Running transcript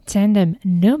Tandem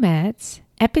Nomads,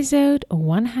 episode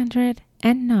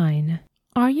 109.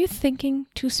 Are you thinking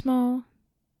too small?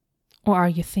 Or are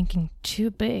you thinking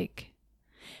too big?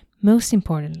 Most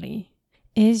importantly,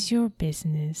 is your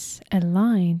business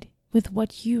aligned with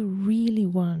what you really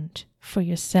want for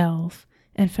yourself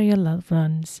and for your loved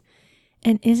ones?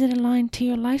 And is it aligned to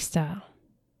your lifestyle?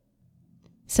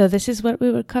 So this is what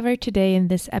we will cover today in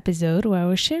this episode, where I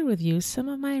will share with you some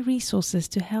of my resources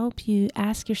to help you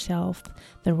ask yourself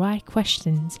the right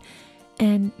questions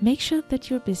and make sure that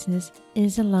your business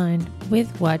is aligned with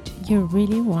what you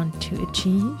really want to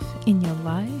achieve in your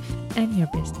life and your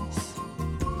business.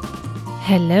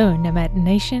 Hello, Nomad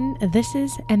Nation. This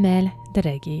is Amel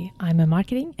Deregi. I'm a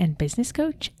marketing and business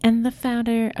coach and the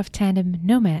founder of Tandem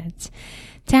Nomads.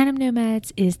 Tandem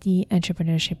Nomads is the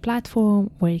entrepreneurship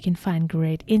platform where you can find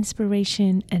great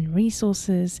inspiration and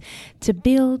resources to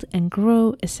build and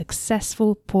grow a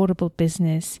successful portable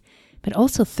business, but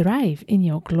also thrive in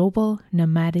your global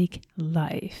nomadic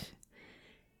life.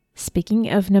 Speaking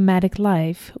of nomadic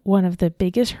life, one of the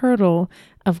biggest hurdles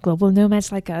of global nomads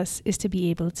like us is to be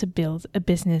able to build a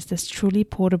business that's truly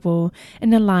portable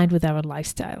and aligned with our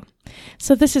lifestyle.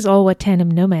 So this is all what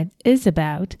Tandem Nomad is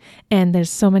about, and there's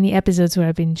so many episodes where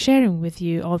I've been sharing with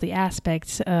you all the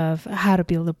aspects of how to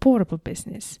build a portable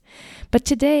business. But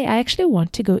today I actually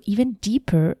want to go even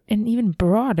deeper and even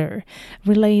broader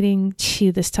relating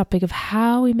to this topic of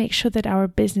how we make sure that our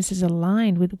business is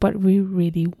aligned with what we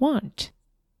really want.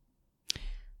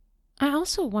 I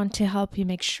also want to help you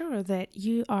make sure that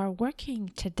you are working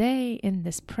today in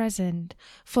this present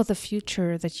for the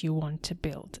future that you want to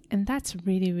build. And that's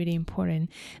really, really important,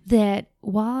 that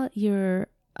while you're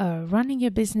running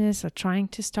your business or trying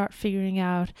to start figuring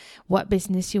out what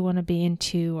business you want to be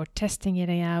into or testing it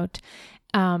out,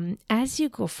 as you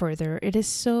go further, it is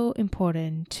so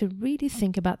important to really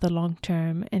think about the long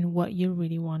term and what you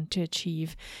really want to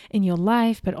achieve in your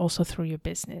life, but also through your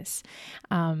business.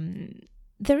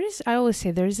 I always say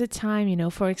there is a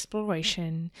time, for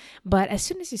exploration, but as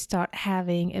soon as you start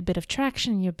having a bit of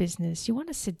traction in your business, you want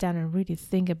to sit down and really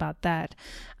think about that.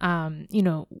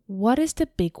 What is the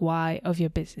big why of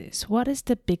your business? What is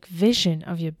the big vision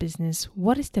of your business?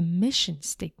 What is the mission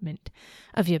statement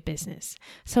of your business?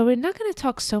 So we're not going to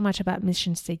talk so much about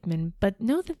mission statement, but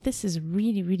know that this is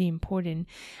really, really important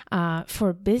for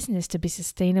a business to be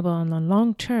sustainable on the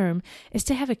long term, is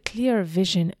to have a clear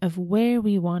vision of where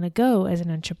we want to go as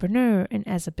an entrepreneur and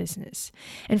as a business.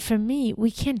 And for me, we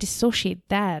can't dissociate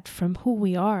that from who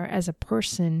we are as a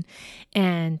person,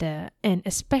 and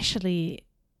especially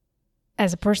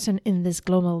as a person in this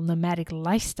global nomadic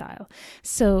lifestyle.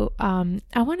 So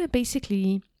I want to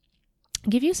basically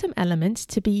give you some elements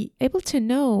to be able to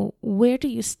know, where do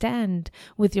you stand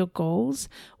with your goals?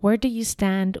 Where do you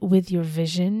stand with your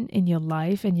vision in your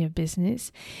life and your business?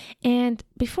 And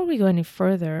before we go any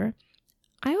further,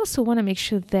 I also want to make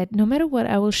sure that no matter what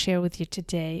I will share with you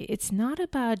today, it's not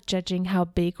about judging how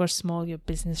big or small your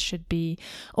business should be,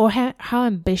 or how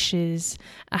ambitious,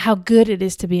 how good it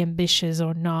is to be ambitious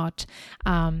or not.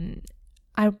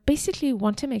 I basically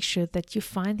want to make sure that you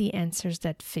find the answers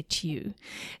that fit you.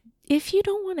 If you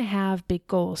don't want to have big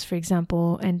goals, for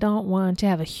example, and don't want to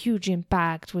have a huge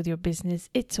impact with your business,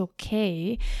 it's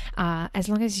okay, as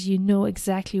long as you know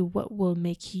exactly what will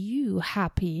make you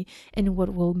happy and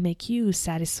what will make you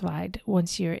satisfied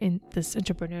once you're in this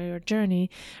entrepreneurial journey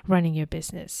running your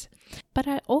business. But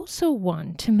I also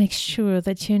want to make sure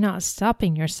that you're not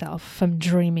stopping yourself from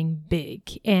dreaming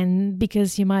big, and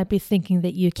because you might be thinking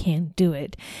that you can't do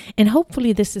it. And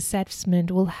hopefully this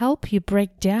assessment will help you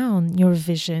break down your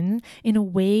vision in a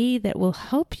way that will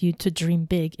help you to dream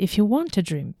big if you want to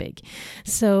dream big.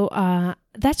 So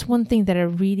that's one thing that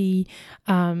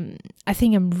I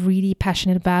think I'm really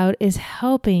passionate about, is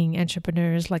helping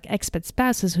entrepreneurs like expat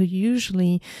spouses who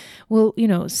usually will,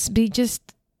 be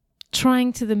just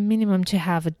trying to the minimum to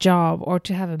have a job or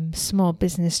to have a small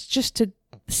business just to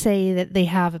say that they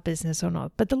have a business or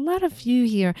not. But a lot of you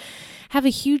here have a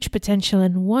huge potential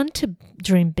and want to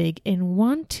dream big and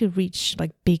want to reach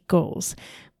like big goals.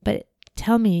 But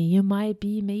tell me, you might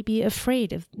be maybe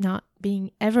afraid of not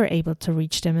being ever able to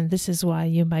reach them. And this is why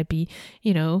you might be,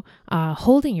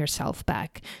 holding yourself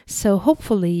back. So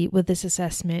hopefully with this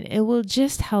assessment, it will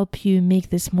just help you make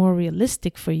this more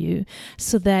realistic for you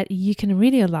so that you can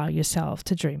really allow yourself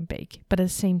to dream big. But at the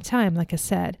same time, like I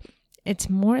said, it's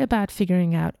more about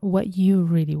figuring out what you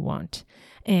really want.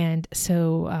 And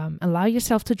so allow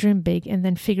yourself to dream big and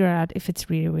then figure out if it's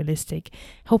really realistic.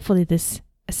 Hopefully this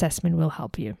assessment will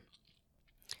help you.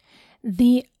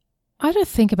 The other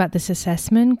thing about this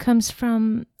assessment comes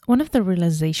from one of the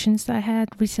realizations that I had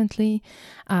recently,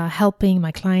 helping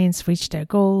my clients reach their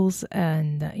goals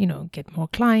and, get more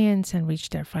clients and reach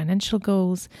their financial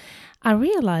goals, I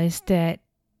realized that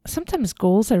sometimes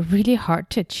goals are really hard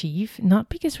to achieve, not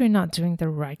because we're not doing the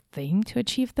right thing to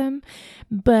achieve them,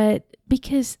 but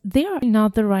because they are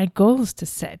not the right goals to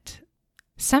set.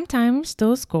 Sometimes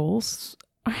those goals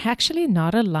are actually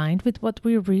not aligned with what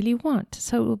we really want.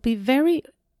 So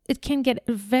it can get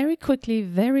very quickly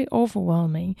very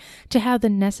overwhelming to have the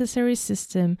necessary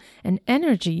system and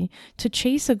energy to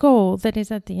chase a goal that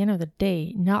is at the end of the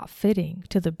day not fitting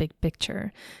to the big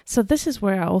picture. So this is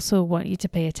where I also want you to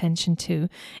pay attention to,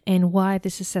 and why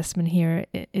this assessment here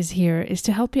is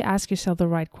to help you ask yourself the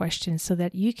right questions so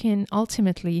that you can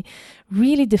ultimately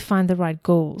really define the right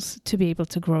goals to be able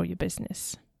to grow your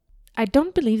business. I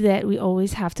don't believe that we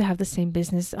always have to have the same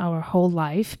business our whole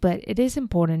life, but it is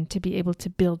important to be able to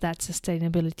build that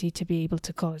sustainability to be able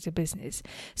to call it a business.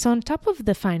 So on top of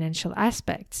the financial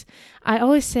aspects, I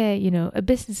always say, a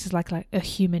business is like a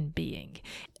human being.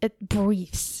 It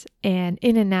breathes and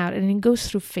in and out, and it goes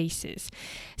through phases.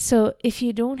 So if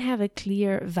you don't have a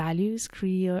clear values,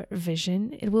 clear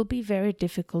vision, it will be very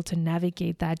difficult to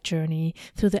navigate that journey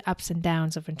through the ups and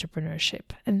downs of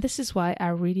entrepreneurship. And this is why I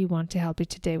really want to help you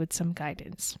today with some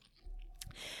guidance.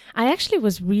 I actually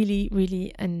was really,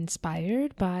 really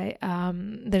inspired by,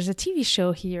 there's a TV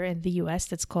show here in the US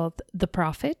that's called The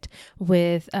Profit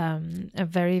with a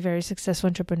very, very successful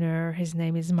entrepreneur. His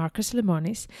name is Marcus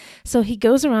Lemonis. So he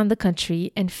goes around the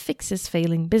country and fixes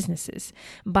failing businesses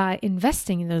by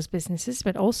investing in those businesses,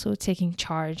 but also taking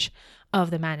charge of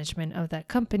the management of that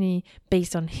company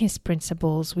based on his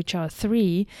principles, which are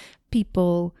 3: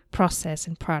 people, process,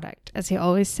 and product. As he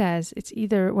always says, it's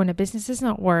either when a business does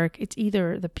not work, it's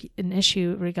either an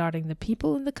issue regarding the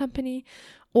people in the company,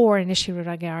 or an issue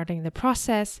regarding the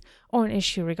process, or an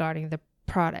issue regarding the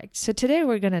product. So today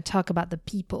we're going to talk about the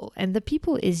people, and the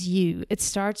people is you. It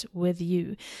starts with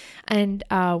you. And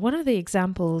one of the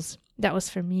examples that was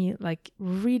for me like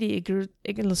really a good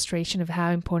illustration of how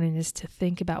important it is to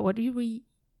think about what you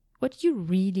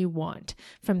really want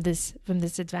from this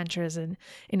adventure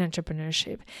in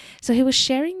entrepreneurship. So he was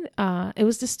sharing, it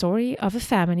was the story of a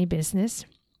family business,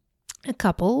 a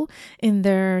couple in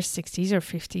their 60s or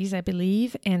 50s, I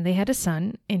believe, and they had a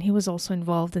son, and he was also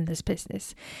involved in this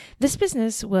business. This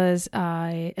business was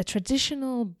a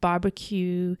traditional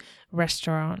barbecue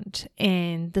restaurant,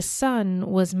 and the son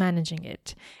was managing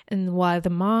it. And while the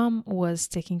mom was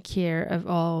taking care of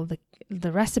all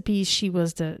the recipes, she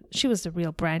was the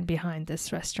real brand behind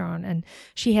this restaurant, and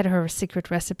she had her secret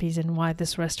recipes and why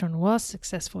this restaurant was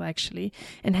successful actually,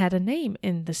 and had a name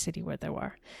in the city where they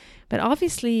were. But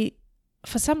obviously,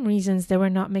 for some reasons, they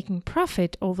were not making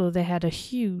profit, although they had a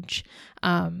huge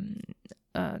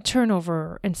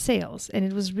turnover and sales. And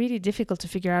it was really difficult to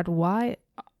figure out why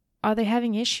are they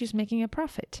having issues making a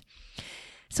profit.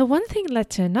 So one thing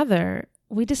led to another.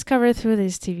 We discovered through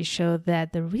this TV show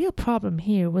that the real problem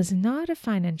here was not a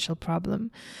financial problem,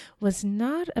 was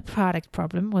not a product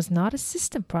problem, was not a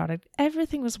system product.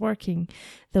 Everything was working.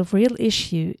 The real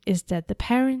issue is that the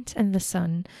parent and the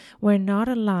son were not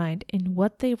aligned in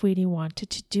what they really wanted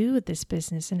to do with this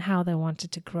business and how they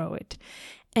wanted to grow it.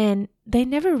 And they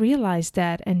never realized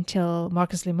that until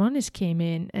Marcus Lemonis came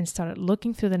in and started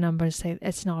looking through the numbers, say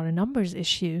it's not a numbers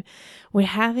issue. We're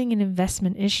having an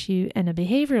investment issue and a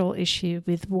behavioral issue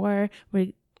with where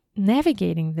we're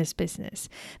navigating this business.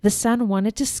 The son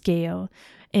wanted to scale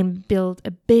and build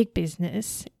a big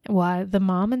business, while the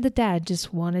mom and the dad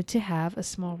just wanted to have a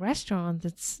small restaurant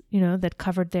that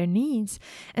covered their needs,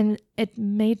 and it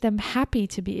made them happy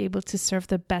to be able to serve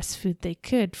the best food they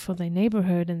could for their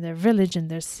neighborhood and their village and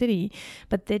their city,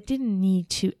 but they didn't need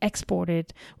to export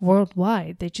it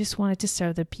worldwide. They just wanted to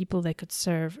serve the people they could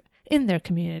serve in their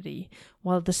community,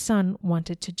 while the son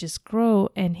wanted to just grow,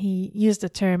 and he used the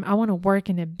term, I want to work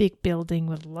in a big building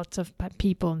with lots of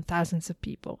people and thousands of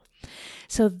people.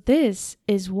 So this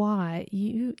is why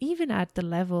you, even at the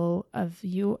level of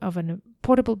a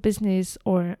portable business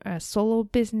or a solo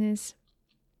business,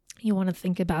 you want to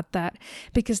think about that,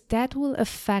 because that will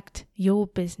affect your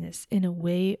business in a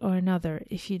way or another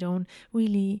if you don't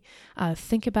really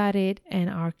think about it and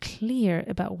are clear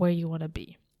about where you want to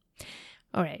be.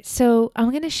 All right, so I'm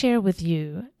going to share with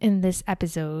you in this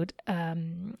episode a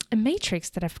matrix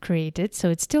that I've created. So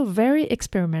it's still very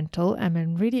experimental, and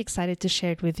I'm really excited to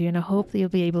share it with you, and I hope that you'll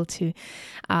be able to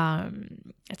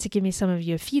to give me some of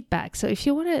your feedback. So if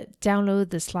you want to download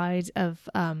the slides of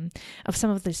some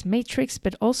of this matrix,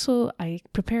 but also I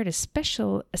prepared a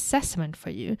special assessment for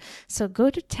you. So go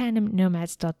to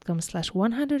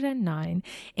tandemnomads.com/109,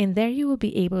 and there you will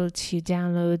be able to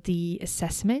download the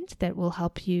assessment that will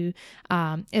help you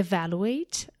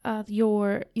evaluate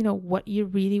your, what you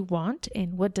really want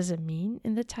and what does it mean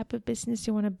in the type of business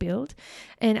you want to build.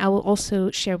 And I will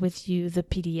also share with you the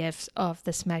PDFs of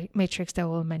this matrix that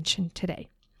we'll mention today.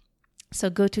 So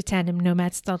go to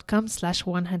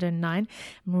tandemnomads.com/109.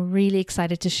 I'm really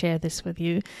excited to share this with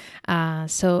you.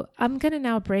 So I'm going to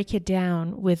now break it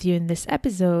down with you in this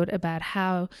episode about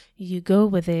how you go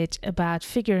with it, about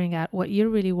figuring out what you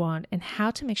really want and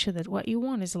how to make sure that what you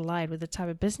want is aligned with the type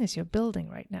of business you're building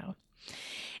right now.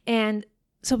 And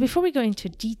so before we go into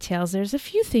details, there's a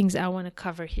few things I want to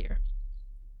cover here.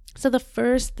 So the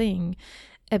first thing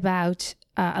about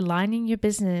aligning your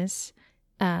business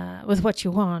with what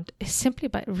you want is simply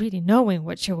by really knowing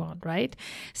what you want, right?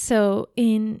 So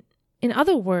in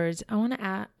other words, I want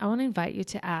to invite you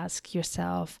to ask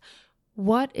yourself,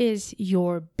 what is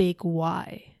your big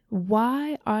why?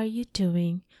 Why are you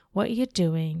doing what you're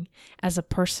doing as a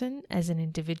person, as an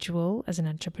individual, as an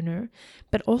entrepreneur,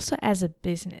 but also as a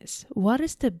business? What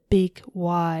is the big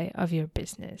why of your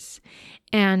business?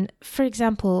 And for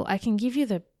example, I can give you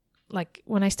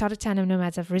when I started Tandem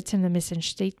Nomads, I've written the mission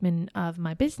statement of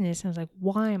my business. And I was like,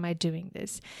 why am I doing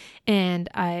this? And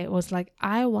I was like,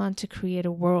 I want to create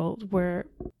a world where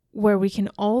we can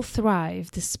all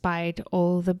thrive despite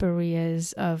all the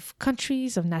barriers of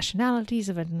countries, of nationalities,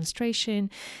 of administration,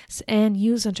 and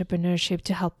use entrepreneurship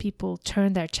to help people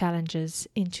turn their challenges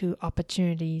into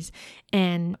opportunities.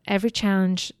 And every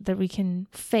challenge that we can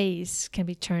face can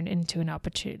be turned into an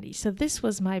opportunity. So this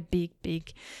was my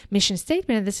big mission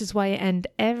statement. And this is why I end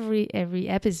every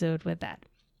episode with that.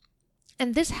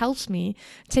 And this helps me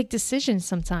take decisions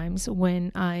sometimes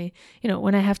when I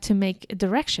have to make a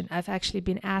direction. I've actually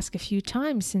been asked a few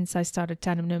times since I started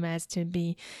Tandem Nomads to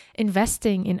be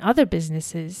investing in other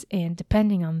businesses. And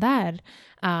depending on that,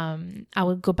 I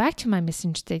will go back to my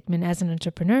mission statement as an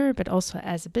entrepreneur, but also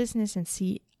as a business and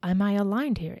see, am I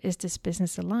aligned here? Is this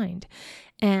business aligned?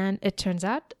 And it turns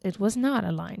out it was not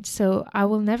aligned. So I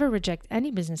will never reject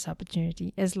any business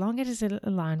opportunity as long as it's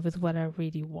aligned with what I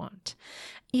really want.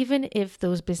 Even if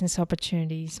those business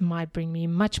opportunities might bring me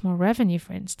much more revenue,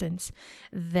 for instance,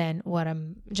 than what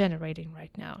I'm generating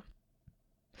right now.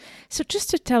 So just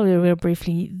to tell you real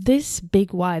briefly, this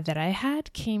big why that I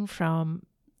had came from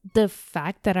the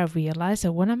fact that I realized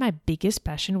that one of my biggest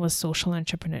passion was social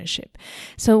entrepreneurship.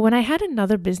 So when I had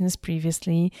another business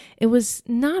previously, it was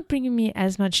not bringing me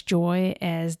as much joy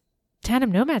as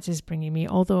Tandem Nomads is bringing me,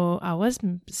 although I was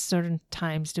certain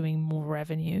times doing more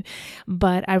revenue.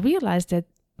 But I realized that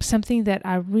something that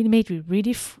made me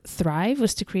really thrive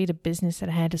was to create a business that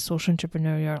had a social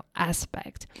entrepreneurial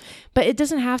aspect. But it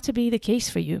doesn't have to be the case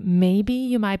for you. Maybe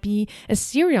you might be a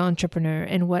serial entrepreneur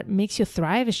and what makes you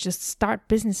thrive is just start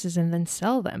businesses and then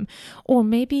sell them. Or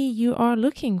maybe you are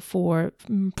looking for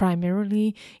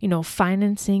primarily,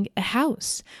 financing a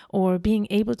house or being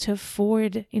able to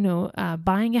afford,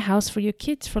 buying a house for your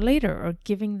kids for later or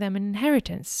giving them an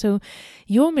inheritance. So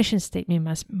your mission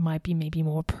statement might be maybe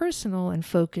more personal and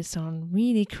focus on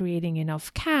really creating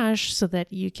enough cash so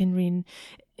that you can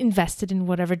reinvest it in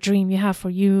whatever dream you have for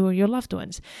you or your loved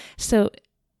ones. So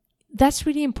that's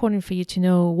really important for you to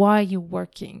know why you're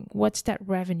working, what's that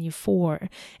revenue for,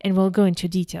 and we'll go into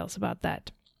details about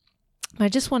that. I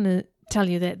just want to tell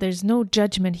you that there's no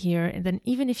judgment here, and then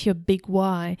even if your big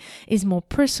why is more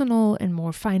personal and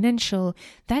more financial,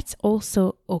 that's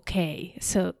also okay.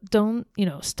 So don't,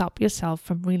 stop yourself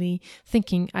from really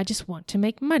thinking, I just want to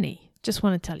make money. Just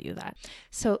want to tell you that.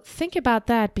 So think about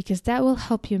that because that will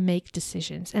help you make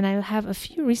decisions. And I will have a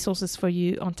few resources for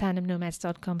you on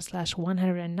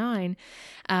tandemnomads.com/109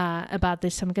 about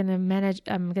this. I'm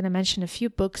gonna mention a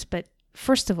few books, but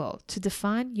first of all, to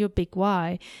define your big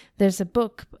why, there's a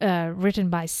book written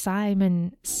by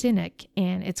Simon Sinek,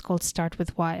 and it's called Start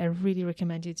With Why. I really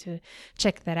recommend you to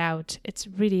check that out. It's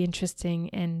really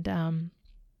interesting, and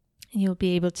you'll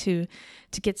be able to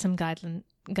get some guidance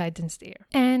there.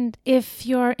 And if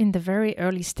you're in the very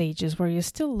early stages where you're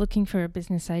still looking for a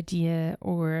business idea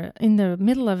or in the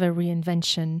middle of a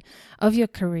reinvention of your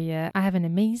career, I have an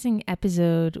amazing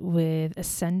episode with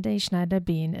Sunday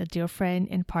Schneider-Bean, a dear friend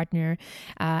and partner,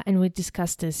 and we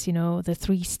discussed this, the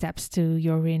 3 steps to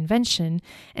your reinvention.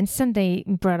 And Sunday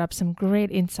brought up some great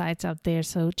insights out there,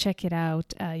 so check it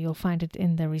out. You'll find it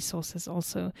in the resources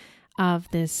also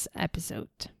of this episode.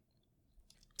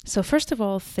 So first of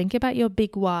all, think about your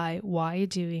big why you're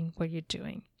doing what you're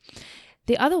doing.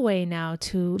 The other way now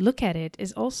to look at it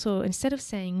is also, instead of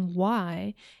saying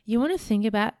why, you want to think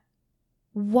about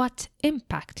what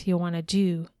impact you want to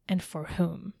do and for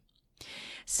whom.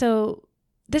 So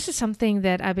this is something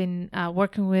that I've been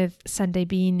working with Sunday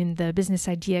Bean in the Business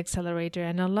Idea Accelerator.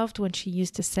 And I loved when she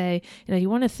used to say, you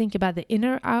want to think about the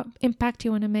inner impact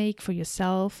you want to make for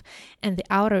yourself and the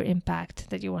outer impact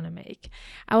that you want to make.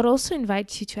 I would also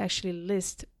invite you to actually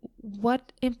list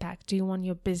what impact do you want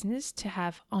your business to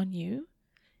have on you,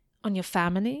 on your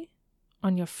family,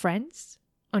 on your friends,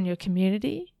 on your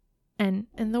community, and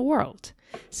in the world.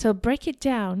 So break it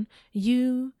down,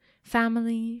 you,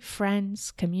 family,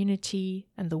 friends, community,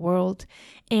 and the world,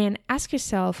 and ask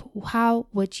yourself, how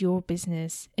would your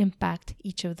business impact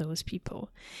each of those people?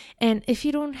 And if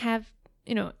you don't have,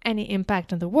 any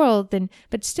impact on the world, then,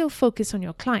 but still focus on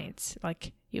your clients.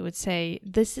 Like you would say,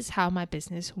 this is how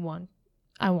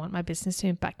I want my business to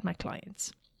impact my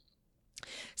clients.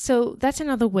 So that's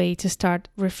another way to start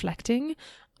reflecting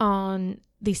on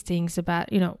these things about,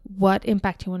 what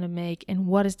impact you want to make and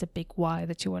what is the big why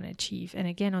that you want to achieve. And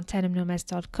again, on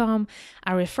tandemnomads.com,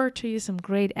 I refer to you some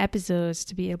great episodes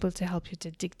to be able to help you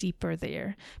to dig deeper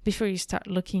there before you start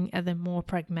looking at the more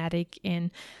pragmatic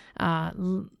and,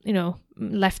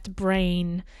 left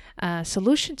brain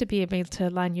solution to be able to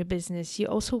align your business. You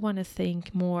also want to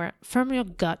think more from your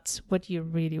guts what you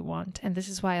really want. And this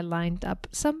is why I lined up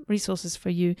some resources for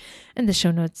you in the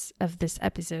show notes of this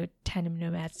episode,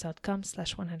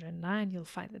 tandemnomads.com/109. You'll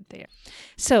find them there.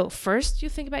 So first, you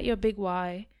think about your big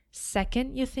why.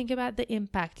 Second, you think about the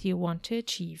impact you want to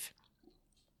achieve.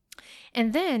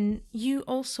 And then you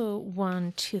also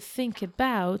want to think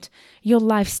about your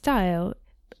lifestyle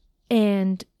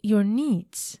and your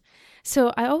needs.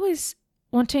 So I always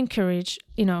want to encourage,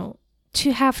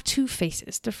 to have two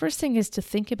faces. The first thing is to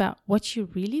think about what you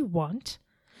really want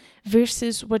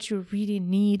versus what you really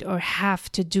need or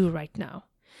have to do right now.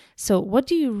 So what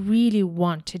do you really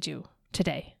want to do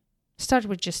today? Start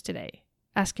with just today.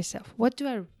 Ask yourself, what do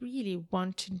I really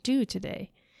want to do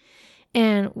today?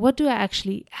 And what do I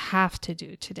actually have to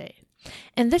do today?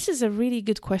 And this is a really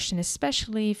good question,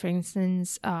 especially, for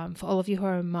instance, for all of you who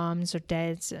are moms or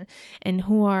dads and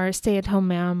who are stay-at-home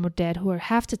mom or dad who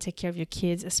have to take care of your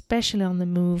kids, especially on the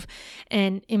move.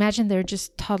 And imagine they're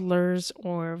just toddlers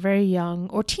or very young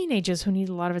or teenagers who need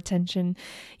a lot of attention.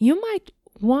 You might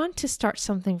want to start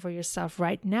something for yourself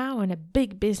right now in a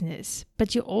big business,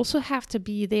 but you also have to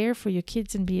be there for your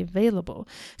kids and be available.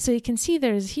 So you can see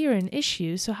there's here an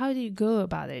issue. So how do you go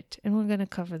about it? And we're going to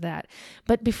cover that.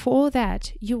 But before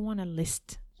that, you want to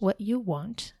list what you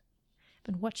want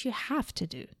and what you have to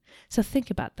do. So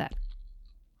think about that.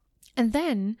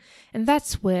 And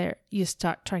that's where you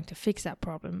start trying to fix that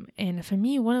problem. And for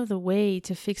me, one of the ways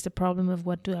to fix the problem of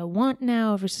what do I want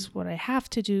now versus what I have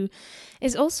to do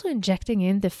is also injecting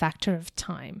in the factor of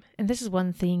time. And this is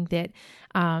one thing that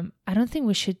I don't think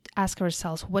we should ask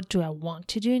ourselves, what do I want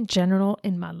to do in general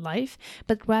in my life,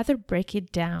 but rather break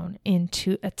it down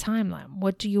into a timeline.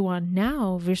 What do you want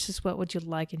now versus what would you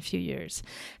like in a few years?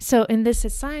 So in this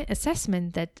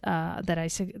assessment that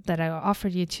I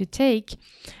offered you to take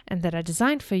and that I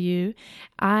designed for you,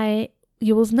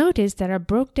 you will notice that I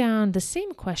broke down the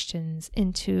same questions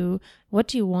into what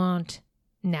do you want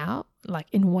now, like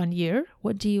in 1 year,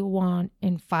 what do you want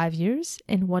in 5 years,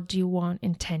 and what do you want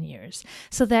in 10 years,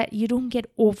 so that you don't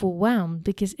get overwhelmed,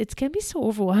 because it can be so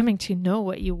overwhelming to know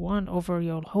what you want over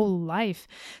your whole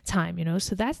lifetime,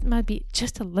 so that might be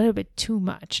just a little bit too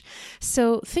much.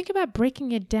 So think about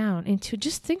breaking it down into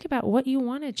just think about what you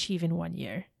want to achieve in 1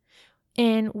 year.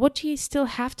 And what do you still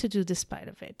have to do despite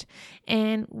of it?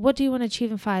 And what do you want to achieve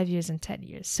in 5 years and 10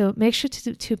 years? So make sure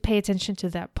to pay attention to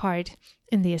that part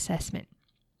in the assessment.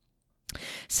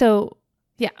 So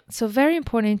very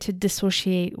important to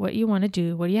dissociate what you want to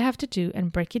do, what you have to do,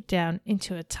 and break it down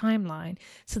into a timeline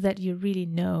so that you really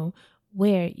know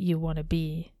where you want to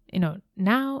be,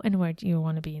 now and where you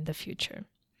want to be in the future.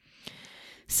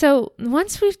 So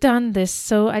once we've done this,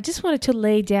 I just wanted to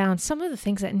lay down some of the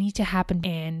things that need to happen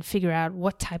and figure out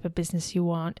what type of business you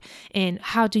want and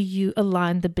how do you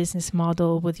align the business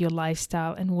model with your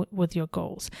lifestyle and with your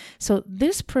goals. So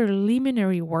this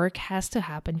preliminary work has to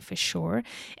happen for sure.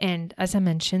 And as I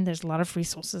mentioned, there's a lot of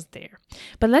resources there.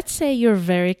 But let's say you're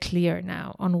very clear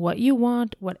now on what you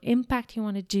want, what impact you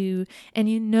want to do, and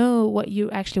you know what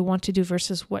you actually want to do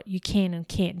versus what you can and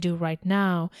can't do right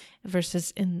now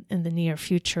versus in the near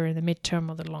future, in the midterm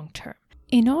or the long term.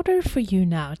 In order for you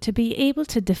now to be able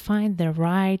to define the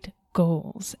right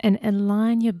goals and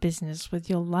align your business with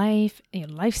your life, your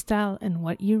lifestyle, and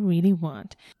what you really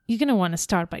want. You're going to want to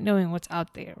start by knowing what's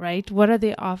out there, right? What are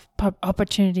the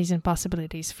opportunities and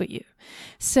possibilities for you?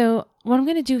 So what I'm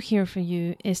going to do here for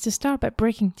you is to start by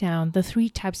breaking down the 3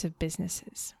 types of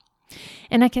businesses.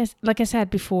 And like I said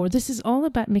before, this is all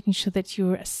about making sure that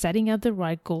you're setting out the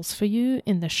right goals for you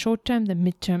in the short term, the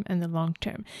midterm, and the long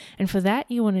term. And for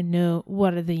that, you want to know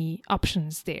what are the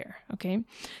options there, okay?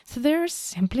 So there are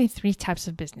simply 3 types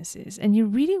of businesses, and you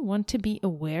really want to be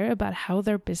aware about how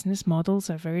their business models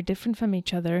are very different from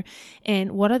each other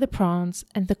and what are the pros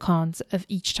and the cons of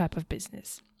each type of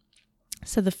business.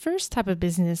 So the first type of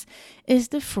business is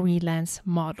the freelance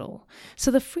model. So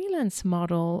the freelance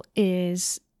model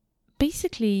is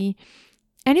basically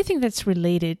anything that's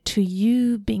related to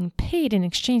you being paid in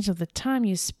exchange of the time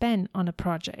you spend on a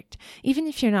project. Even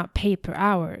if you're not paid per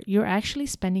hour, you're actually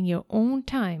spending your own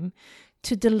time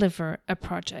to deliver a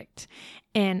project.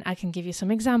 And I can give you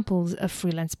some examples of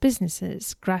freelance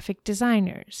businesses: graphic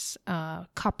designers,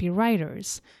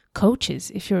 copywriters,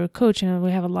 coaches. If you're a coach, and we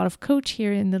have a lot of coach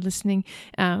here in the listening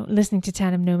to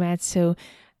Tandem Nomads. So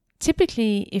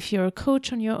typically, if you're a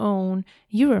coach on your own,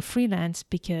 you're a freelance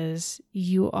because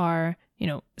you are,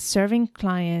 serving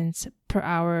clients per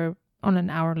hour on an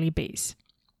hourly base.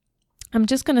 I'm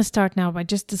just going to start now by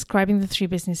just describing the 3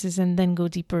 businesses and then go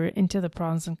deeper into the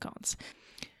pros and cons.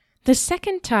 The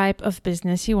second type of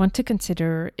business you want to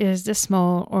consider is the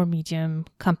small or medium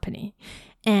company.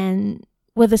 And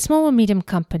with a small or medium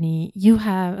company, you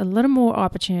have a little more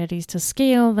opportunities to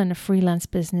scale than a freelance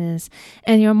business,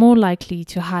 and you're more likely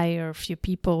to hire a few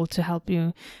people to help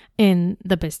you in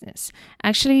the business.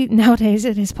 Actually, nowadays,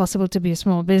 it is possible to be a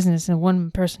small business, a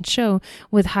one-person show,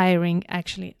 with hiring,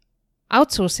 actually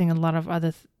outsourcing a lot of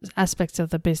other aspects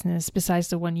of the business besides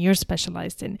the one you're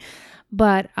specialized in.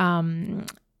 But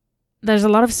there's a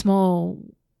lot of small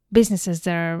businesses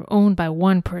that are owned by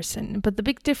one person. But the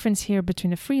big difference here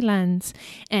between a freelance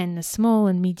and a small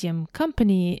and medium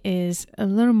company is a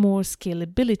little more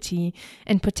scalability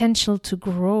and potential to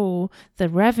grow the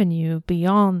revenue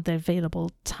beyond the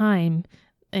available time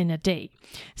in a day.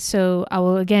 So I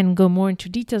will again go more into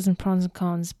details and pros and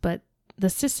cons, but the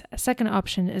second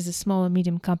option is a small and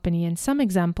medium company. And some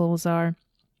examples are,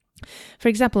 for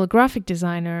example, a graphic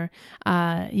designer.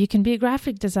 You can be a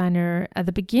graphic designer at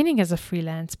the beginning as a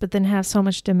freelance, but then have so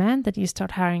much demand that you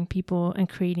start hiring people and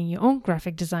creating your own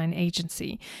graphic design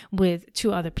agency with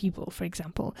 2 other people, for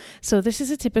example. So this is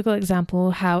a typical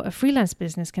example how a freelance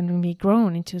business can be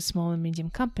grown into a small and medium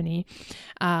company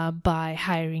by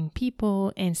hiring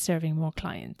people and serving more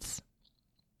clients.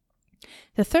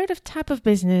 The third type of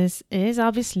business is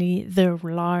obviously the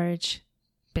large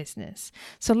business.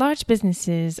 So large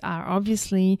businesses are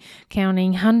obviously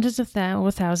counting hundreds of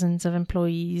or thousands of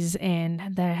employees,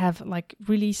 and they have like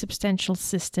really substantial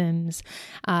systems.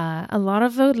 A lot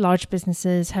of the large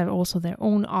businesses have also their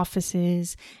own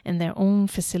offices and their own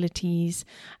facilities,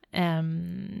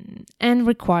 and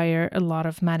require a lot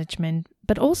of management,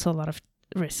 but also a lot of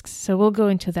risks. So we'll go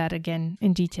into that again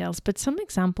in details. But some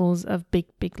examples of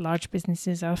big, large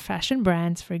businesses are fashion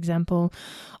brands, for example,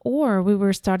 or we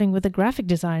were starting with a graphic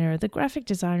designer. The graphic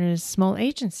designer's small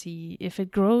agency, if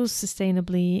it grows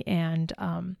sustainably and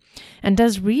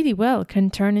does really well, can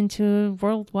turn into a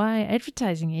worldwide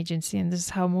advertising agency. And this is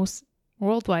how most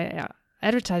worldwide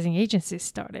advertising agencies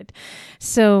started.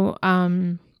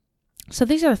 So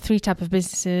these are the 3 types of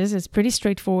businesses. It's pretty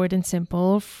straightforward and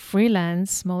simple: freelance,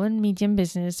 small and medium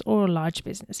business, or large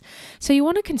business. So you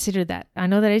want to consider that. I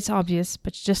know that it's obvious,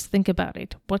 but just think about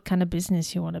it. What kind of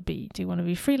business you want to be? Do you want to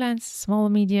be freelance, small,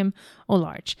 medium, or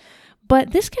large?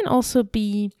 But this can also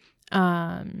be,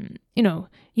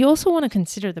 you also want to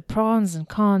consider the pros and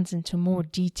cons into more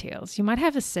details. You might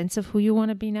have a sense of who you want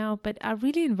to be now, but I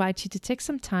really invite you to take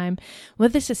some time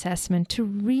with this assessment to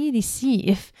really see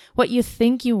if what you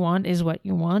think you want is what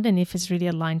you want and if it's really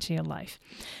aligned to your life.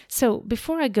 So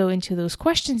before I go into those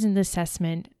questions in the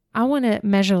assessment, I want to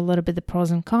measure a little bit the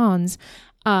pros and cons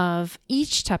of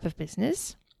each type of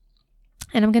business.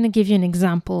 And I'm going to give you an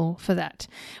example for that.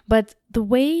 But the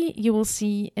way you will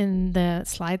see in the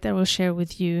slide that I will share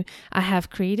with you, I have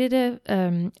created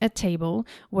a table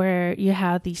where you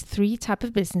have these 3 types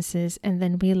of businesses, and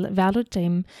then we'll evaluate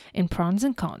them in pros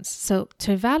and cons. So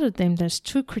to evaluate them, there's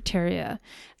 2 criteria: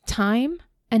 time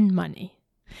and money.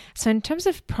 So in terms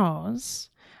of pros,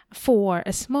 for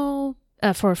a small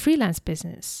for a freelance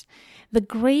business, the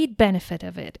great benefit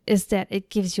of it is that it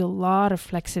gives you a lot of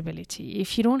flexibility.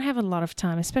 If you don't have a lot of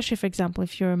time, especially, for example,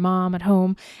 if you're a mom at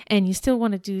home and you still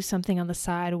want to do something on the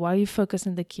side while you focus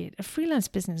on the kid, a freelance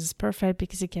business is perfect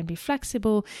because it can be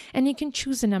flexible and you can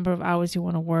choose the number of hours you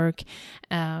want to work.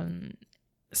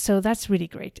 So that's really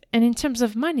great. And in terms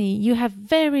of money, you have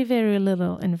very, very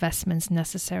little investments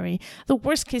necessary. The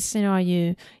worst case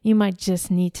scenario, you might just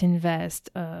need to invest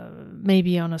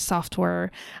maybe on a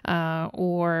software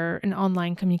or an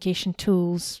online communication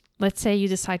tools. Let's say you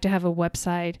decide to have a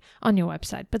website on your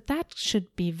website, but that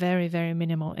should be very, very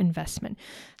minimal investment.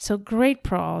 So great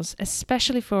pros,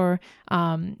 especially for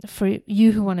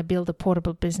you who want to build a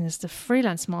portable business. The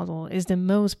freelance model is the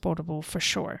most portable for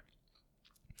sure.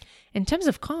 In terms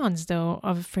of cons, though,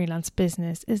 of a freelance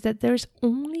business is that there's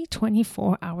only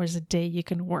 24 hours a day you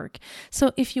can work.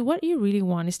 So if what you really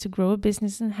want is to grow a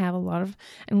business and have a lot of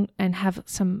and have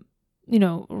some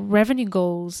revenue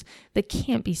goals that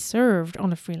can't be served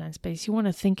on a freelance base, you want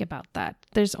to think about that.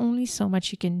 There's only so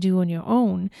much you can do on your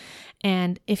own.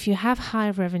 And if you have high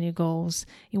revenue goals,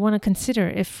 you want to consider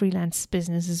if freelance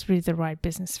business is really the right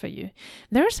business for you.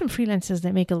 There are some freelancers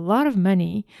that make a lot of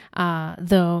money,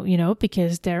 though,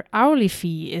 because their hourly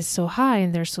fee is so high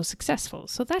and they're so successful.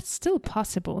 So that's still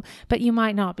possible, but you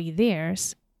might not be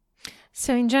theirs.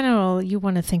 So in general, you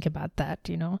want to think about that,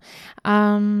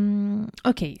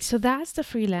 Okay, so that's the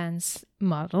freelance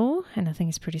model, and I think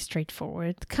it's pretty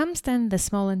straightforward. Comes then the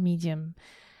small and medium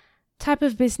type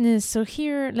of business. So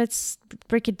here, let's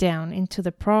break it down into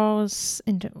the pros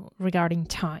regarding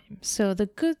time. So the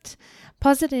good,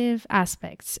 positive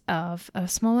aspects of a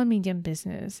small and medium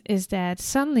business is that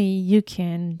suddenly you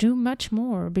can do much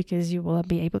more because you will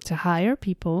be able to hire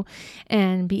people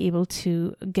and be able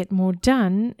to get more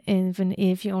done, even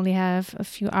if you only have a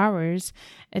few hours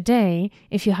a day,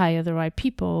 if you hire the right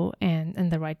people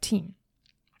and the right team.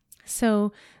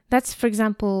 So that's, for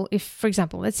example,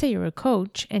 let's say you're a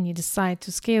coach and you decide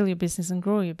to scale your business and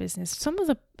grow your business. Some of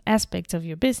the aspects of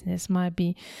your business might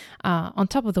be on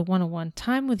top of the one-on-one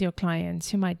time with your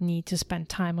clients. You might need to spend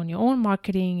time on your own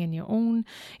marketing and your own,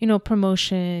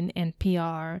 promotion and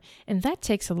PR, and that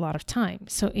takes a lot of time.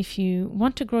 So if you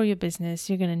want to grow your business,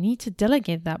 you're going to need to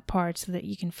delegate that part so that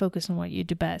you can focus on what you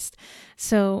do best.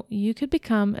 So you could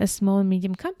become a small and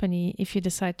medium company if you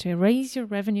decide to raise your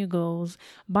revenue goals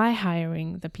by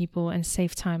hiring the people and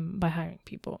save time by hiring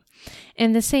people.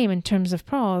 And the same in terms of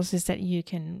pros is that you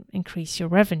can increase your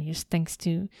revenues thanks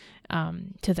to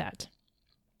that.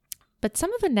 But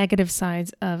some of the negative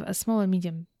sides of a small and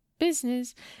medium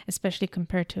business, especially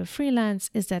compared to a freelance,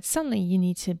 is that suddenly you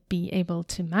need to be able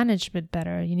to manage a bit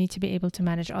better. You need to be able to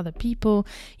manage other people.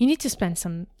 You need to spend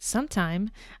some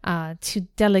time to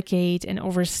delegate and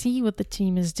oversee what the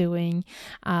team is doing.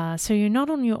 So you're not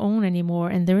on your own anymore,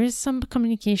 and there is some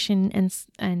communication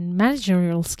and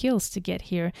managerial skills to get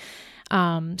here.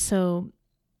 So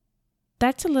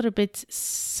that's a little bit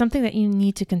something that you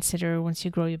need to consider once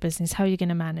you grow your business, how you're going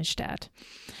to manage that.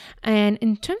 And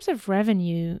in terms of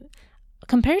revenue,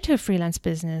 compared to a freelance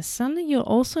business, suddenly you'll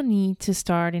also need to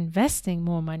start investing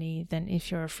more money than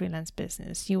if you're a freelance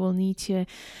business. You will need to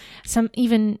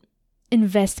even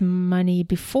invest money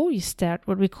before you start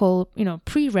what we call,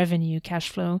 pre-revenue cash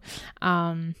flow.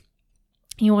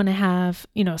 You want to have,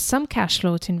 some cash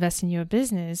flow to invest in your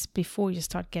business before you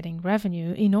start getting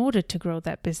revenue in order to grow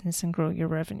that business and grow your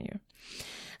revenue.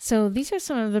 So these are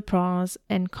some of the pros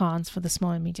and cons for the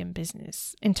small and medium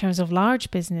business. In terms of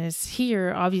large business,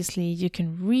 here, obviously, you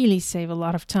can really save a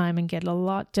lot of time and get a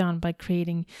lot done by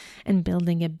creating and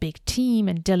building a big team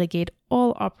and delegate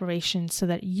all operations so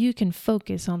that you can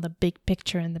focus on the big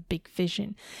picture and the big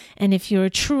vision. And if you're a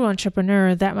true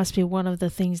entrepreneur, that must be one of the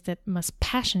things that must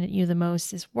passionate you the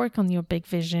most, is work on your big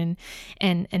vision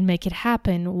and make it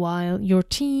happen while your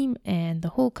team and the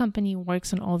whole company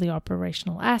works on all the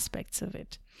operational aspects of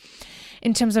it.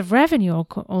 In terms of revenue,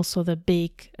 also the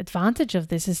big advantage of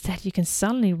this is that you can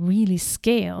suddenly really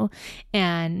scale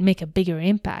and make a bigger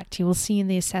impact. You will see in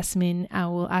the assessment, I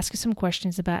will ask you some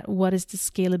questions about what is the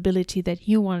scalability that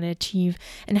you want to achieve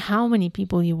and how many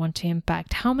people you want to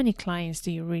impact. How many clients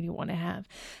do you really want to have?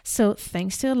 So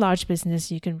thanks to a large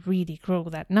business, you can really grow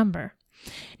that number.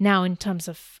 Now, in terms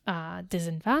of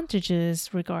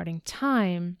disadvantages regarding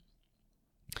time,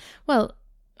 well,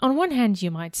 on one hand,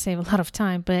 you might save a lot of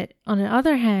time, but on the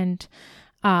other hand,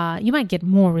 you might get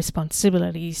more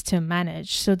responsibilities to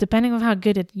manage. So depending on how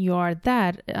good you are at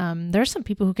that, there are some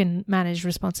people who can manage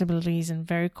responsibilities and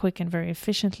very quick and very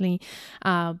efficiently,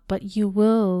 but you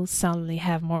will suddenly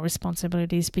have more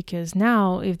responsibilities, because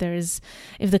now if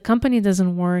the company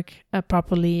doesn't work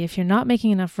properly, if you're not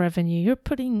making enough revenue, you're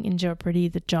putting in jeopardy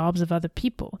the jobs of other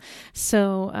people.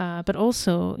 So, but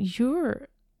also you're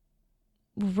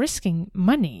risking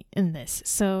money in this.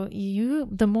 So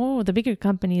the bigger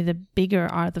company, the bigger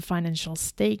are the financial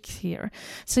stakes here.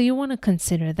 So you want to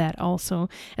consider that also.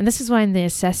 And this is why in the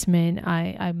assessment,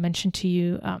 I mentioned to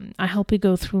you, I help you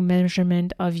go through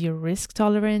measurement of your risk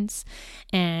tolerance,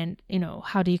 and,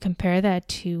 how do you compare that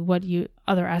to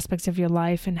other aspects of your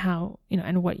life, and how,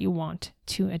 and what you want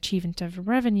to achieve in terms of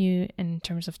revenue and in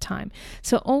terms of time.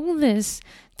 So all this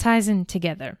ties in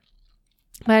together.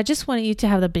 But I just want you to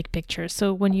have the big picture.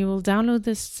 So when you will download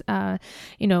this,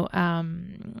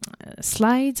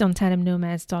 slides on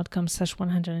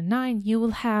tandemnomads.com/109, you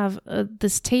will have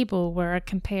this table where I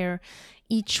compare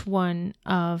each one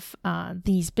of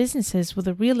these businesses with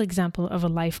a real example of a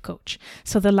life coach.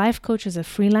 So the life coach is a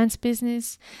freelance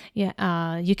business. You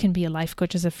can be a life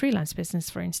coach as a freelance business,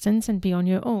 for instance, and be on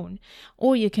your own.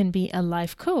 Or you can be a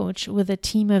life coach with a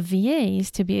team of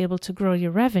VAs to be able to grow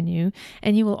your revenue.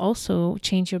 And you will also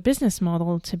change your business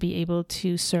model to be able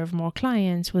to serve more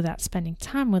clients without spending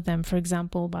time with them, for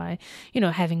example, by,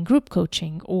 having group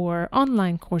coaching or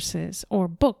online courses or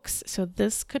books. So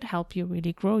this could help you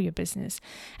really grow your business.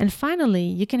 And finally,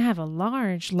 you can have a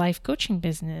large life coaching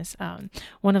business.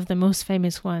 One of the most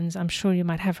famous ones, I'm sure you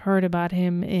might have heard about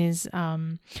him, is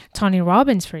Tony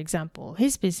Robbins, for example.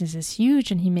 His business is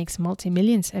huge and he makes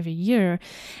multi-millions every year.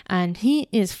 And he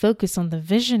is focused on the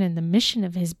vision and the mission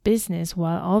of his business,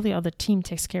 while all the other team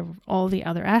takes care of all the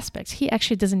other aspects. He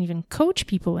actually doesn't even coach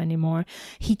people anymore.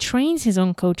 He trains his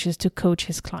own coaches to coach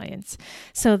his clients.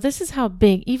 So this is how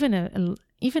big even a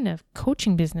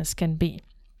coaching business can be.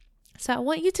 So I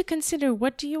want you to consider,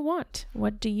 what do you want?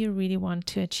 What do you really want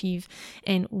to achieve?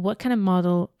 And what kind of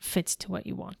model fits to what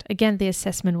you want? Again, the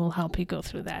assessment will help you go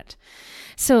through that.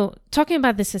 So talking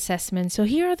about this assessment, so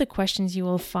here are the questions you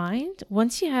will find.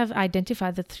 Once you have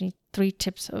identified the three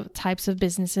types of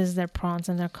businesses, their pros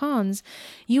and their cons,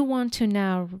 you want to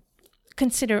now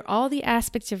consider all the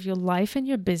aspects of your life and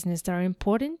your business that are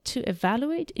important to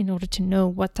evaluate in order to know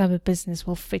what type of business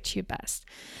will fit you best.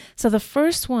 So the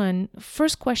first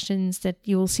questions that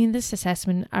you will see in this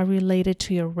assessment are related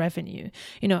to your revenue.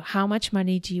 How much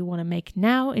money do you want to make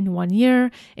now, in 1 year,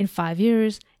 in 5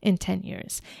 years, in 10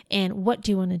 years? And what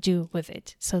do you want to do with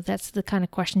it? So that's the kind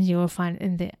of questions you will find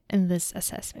in this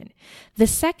assessment. The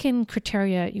second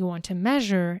criteria you want to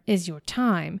measure is your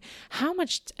time. How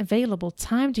much available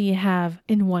time do you have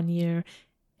in 1 year?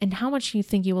 And how much do you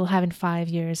think you will have in 5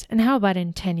 years? And how about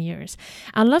in 10 years?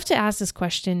 I love to ask this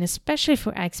question, especially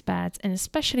for expats and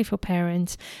especially for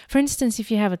parents. For instance,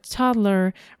 if you have a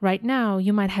toddler right now,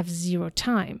 you might have 0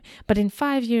 time. But in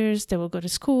 5 years, they will go to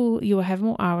school, you will have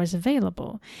more hours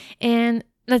available. And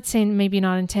let's say maybe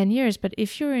not in 10 years, but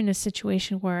if you're in a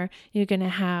situation where you're going to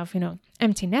have,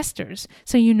 empty nesters,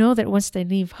 so that once they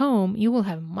leave home, you will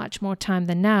have much more time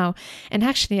than now. And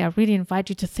actually, I really invite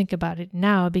you to think about it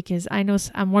now, because I know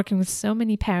I'm working with so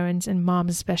many parents and moms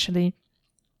especially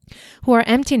who are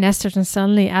empty nesters and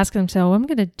suddenly ask themselves, what am I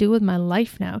going to do with my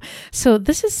life now? So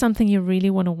this is something you really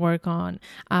want to work on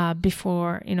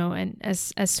before, and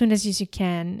as soon as you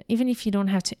can, even if you don't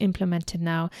have to implement it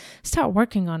now, start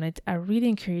working on it. I really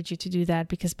encourage you to do that,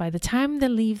 because by the time they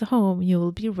leave the home, you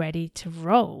will be ready to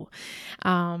roll.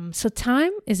 So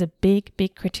time is a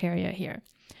big criteria here.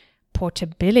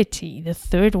 Portability, the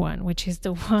third one, which is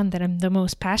the one that I'm the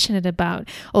most passionate about,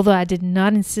 although I did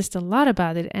not insist a lot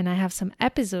about it. And I have some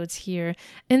episodes here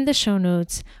in the show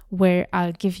notes where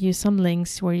I'll give you some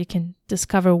links where you can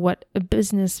discover what a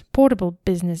portable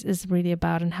business is really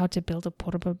about and how to build a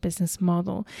portable business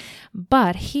model.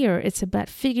 But here it's about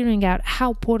figuring out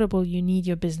how portable you need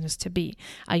your business to be.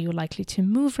 Are you likely to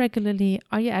move regularly?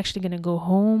 Are you actually going to go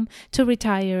home to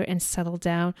retire and settle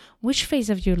down? Which phase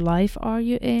of your life are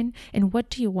you in? And what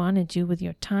do you want to do with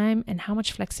your time, and how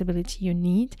much flexibility you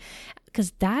need?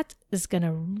 Because that is going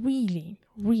to really,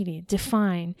 really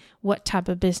define what type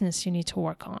of business you need to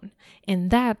work on. And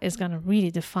that is going to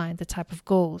really define the type of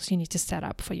goals you need to set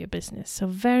up for your business. So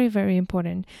very, very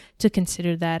important to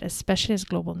consider that, especially as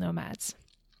global nomads.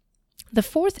 The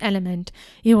fourth element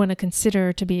you want to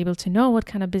consider to be able to know what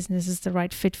kind of business is the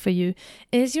right fit for you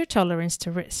is your tolerance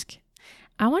to risk.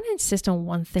 I want to insist on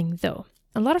one thing though.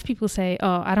 a lot of people say,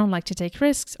 oh, I don't like to take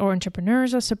risks, or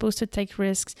entrepreneurs are supposed to take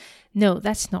risks. No,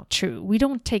 that's not true. We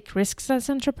don't take risks as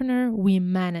an entrepreneur. We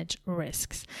manage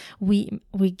risks. We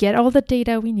get all the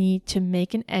data we need to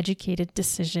make an educated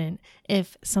decision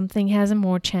if something has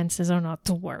more chances or not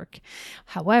to work.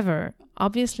 However,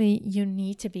 obviously, you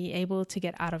need to be able to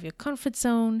get out of your comfort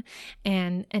zone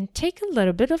and take a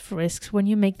little bit of risks when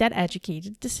you make that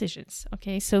educated decisions.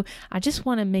 Okay, so I just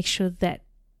want to make sure that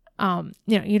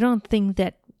you don't think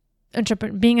that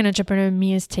being an entrepreneur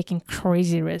means taking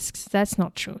crazy risks. That's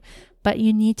not true. But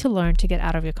you need to learn to get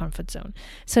out of your comfort zone.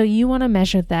 So you want to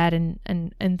measure that, and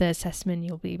in the assessment,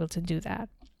 you'll be able to do that.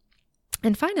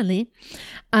 And finally,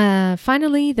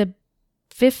 the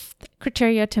fifth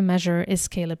criteria to measure is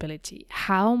scalability.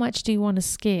 How much do you want to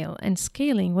scale? And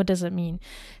scaling, what does it mean?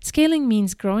 Scaling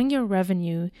means growing your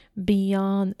revenue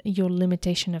beyond your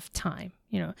limitation of time.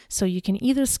 So you can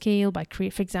either scale by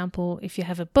for example, if you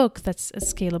have a book, that's a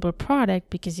scalable product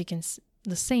because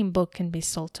the same book can be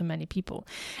sold to many people.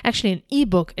 Actually, an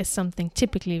ebook is something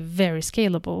typically very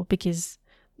scalable because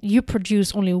you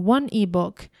produce only one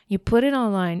ebook, you put it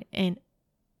online, and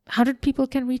 100 people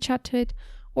can reach out to it,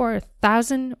 or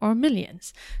 1,000 or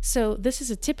millions. So this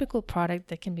is a typical product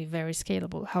that can be very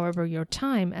scalable. However, your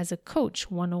time as a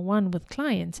coach one-on-one with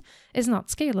clients is not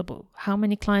scalable. How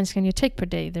many clients can you take per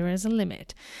day? There is a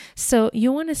limit. So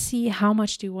you want to see how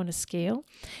much do you want to scale.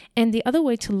 And the other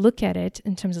way to look at it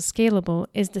in terms of scalable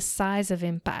is the size of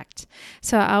impact.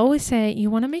 So I always say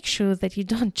you want to make sure that you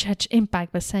don't judge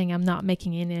impact by saying I'm not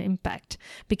making any impact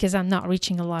because I'm not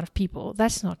reaching a lot of people.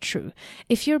 That's not true.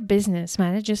 If your business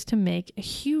manages to make a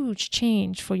huge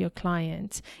change for your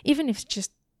clients, even if it's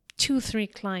just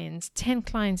 2-3 clients, 10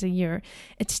 clients a year,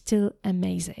 it's still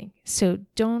amazing. So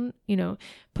don't,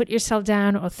 put yourself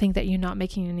down or think that you're not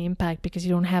making any impact because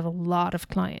you don't have a lot of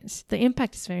clients. The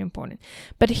impact is very important.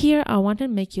 But here I want to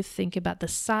make you think about the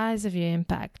size of your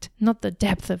impact, not the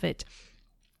depth of it.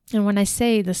 And when I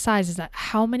say the size, is that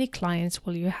how many clients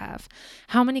will you have?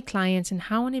 How many clients and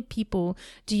how many people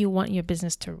do you want your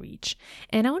business to reach?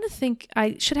 And I want to think,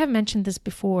 I should have mentioned this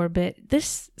before, but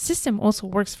this system also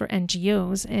works for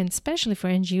NGOs, and especially for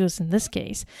NGOs in this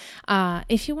case.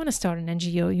 If you want to start an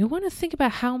NGO, you want to think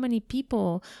about how many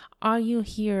people are you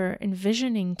here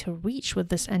envisioning to reach with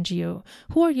this NGO?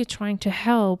 Who are you trying to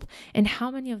help? And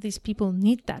how many of these people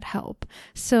need that help?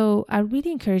 So I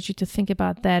really encourage you to think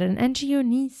about that. An NGO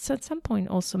needs at some point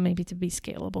also maybe to be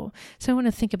scalable. So I want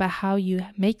to think about how you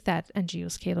make that NGO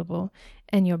scalable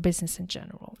and your business in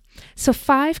general. So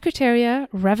 5 criteria: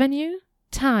 revenue,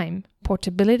 time,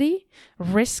 portability,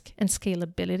 risk, and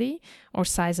scalability, or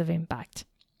size of impact.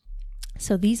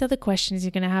 So these are the questions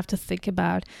you're going to have to think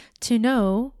about to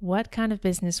know what kind of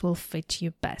business will fit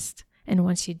you best. And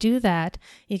once you do that,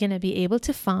 you're going to be able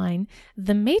to find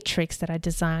the matrix that I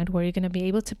designed, where you're going to be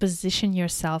able to position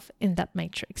yourself in that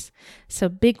matrix. So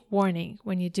big warning,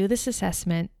 when you do this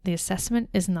assessment, the assessment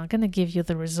is not going to give you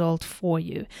the result for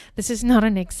you. This is not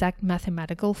an exact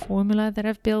mathematical formula that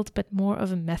I've built, but more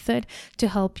of a method to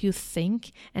help you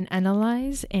think and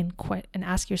analyze and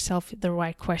ask yourself the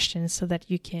right questions so that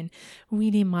you can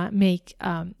really make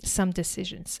some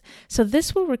decisions. So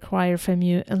this will require from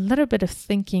you a little bit of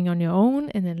thinking on your own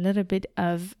and a little bit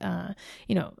of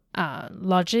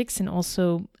logics, and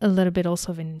also a little bit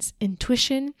also of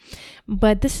intuition.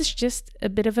 But this is just a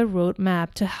bit of a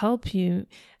roadmap to help you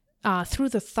through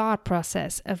the thought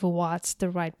process of what's the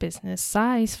right business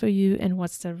size for you and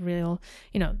what's the real,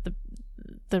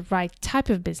 the right type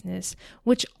of business,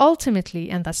 which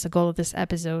ultimately, and that's the goal of this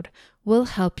episode, will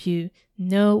help you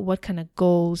know what kind of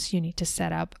goals you need to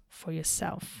set up for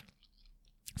yourself.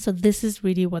 So this is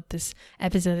really what this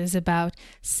episode is about: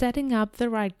 setting up the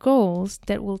right goals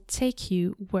that will take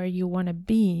you where you want to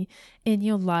be in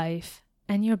your life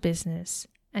and your business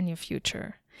and your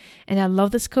future. And I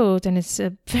love this quote, and it's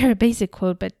a very basic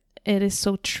quote, but it is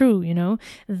so true,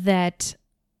 that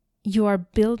you are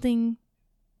building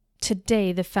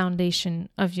today the foundation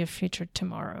of your future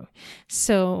tomorrow.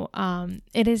 So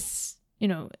it is,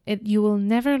 you will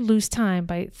never lose time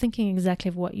by thinking exactly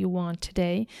of what you want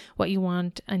today, what you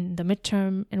want in the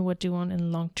midterm, and what you want in the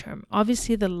long term.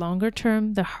 Obviously, the longer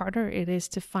term, the harder it is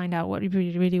to find out what you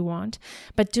really want.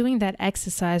 But doing that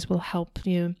exercise will help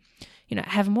you,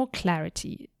 have more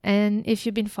clarity. And if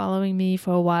you've been following me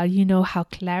for a while, you know how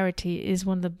clarity is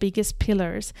one of the biggest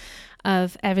pillars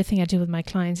of everything I do with my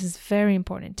clients. It's very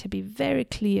important to be very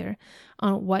clear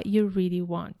on what you really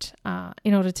want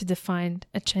in order to define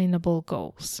attainable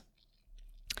goals.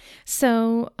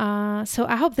 So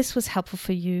I hope this was helpful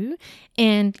for you.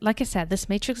 And like I said, this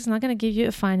matrix is not going to give you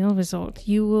a final result.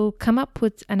 You will come up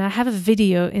with, and I have a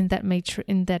video in that matrix,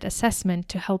 in that assessment,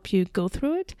 to help you go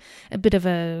through it, a bit of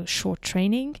a short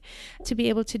training to be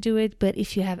able to do it. But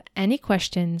if you have any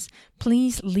questions,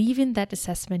 please leave in that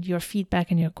assessment your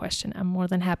feedback and your question. I'm more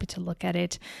than happy to look at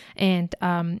it. And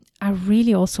I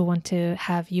really also want to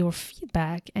have your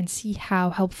feedback and see how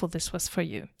helpful this was for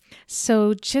you.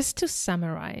 So just to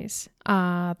summarize,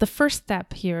 the first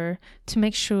step here to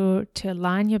make sure to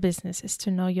align your business is to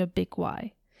know your big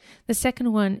why. The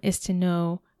second one is to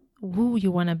know who you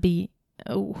want to be,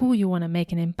 who you want to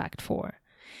make an impact for.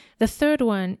 The third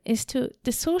one is to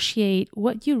dissociate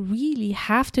what you really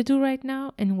have to do right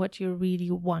now and what you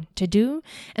really want to do,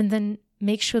 and then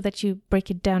make sure that you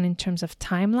break it down in terms of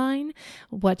timeline,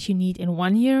 what you need in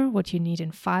 1 year, what you need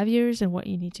in 5 years, and what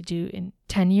you need to do in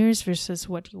 10 years versus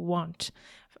what you want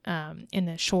in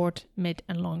the short, mid,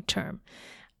 and long term.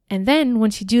 And then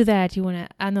once you do that, you want to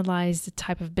analyze the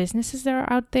type of businesses that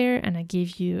are out there. And I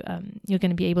give you, you're going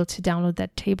to be able to download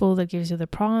that table that gives you the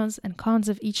pros and cons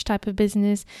of each type of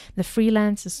business, the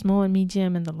freelance, the small and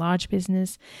medium, and the large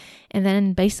business. And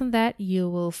then based on that, you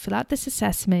will fill out this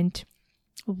assessment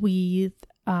with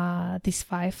these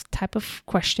 5 type of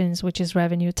questions, which is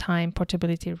revenue, time,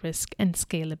 portability, risk, and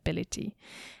scalability.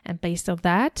 And based on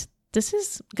that, this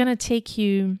is going to take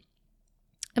you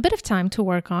a bit of time to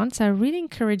work on. So I really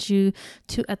encourage you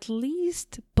to at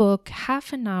least book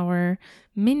half an hour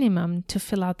minimum to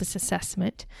fill out this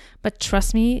assessment. But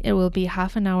trust me, it will be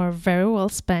half an hour very well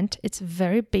spent. It's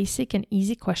very basic and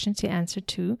easy questions to answer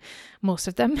to, most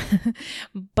of them.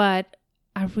 But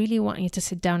I really want you to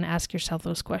sit down and ask yourself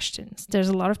those questions. There's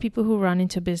a lot of people who run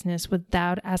into business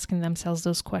without asking themselves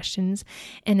those questions.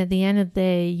 And at the end of the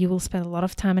day, you will spend a lot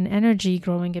of time and energy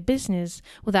growing a business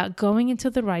without going into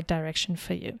the right direction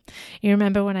for you. You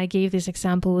remember when I gave this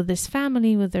example with this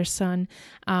family, with their son,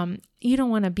 you don't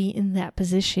want to be in that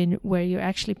position where you're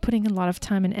actually putting a lot of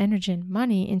time and energy and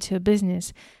money into a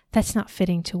business that's not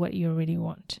fitting to what you really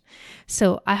want.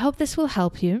 So I hope this will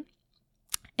help you.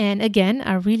 And again,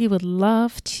 I really would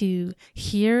love to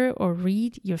hear or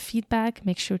read your feedback.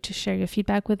 Make sure to share your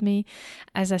feedback with me.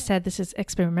 As I said, this is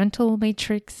experimental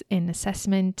matrix in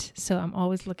assessment. So I'm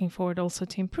always looking forward also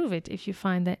to improve it. If you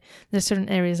find that there's certain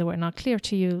areas that were not clear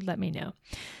to you, let me know.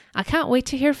 I can't wait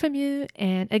to hear from you.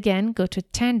 And again, go to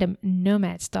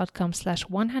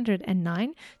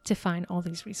tandemnomads.com/109 to find all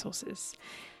these resources.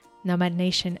 Nomad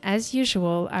Nation, as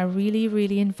usual, I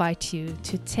really invite you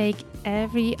to take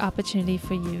every opportunity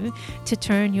for you to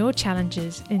turn your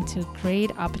challenges into great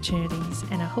opportunities.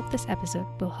 And I hope this episode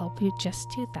will help you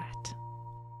just do that.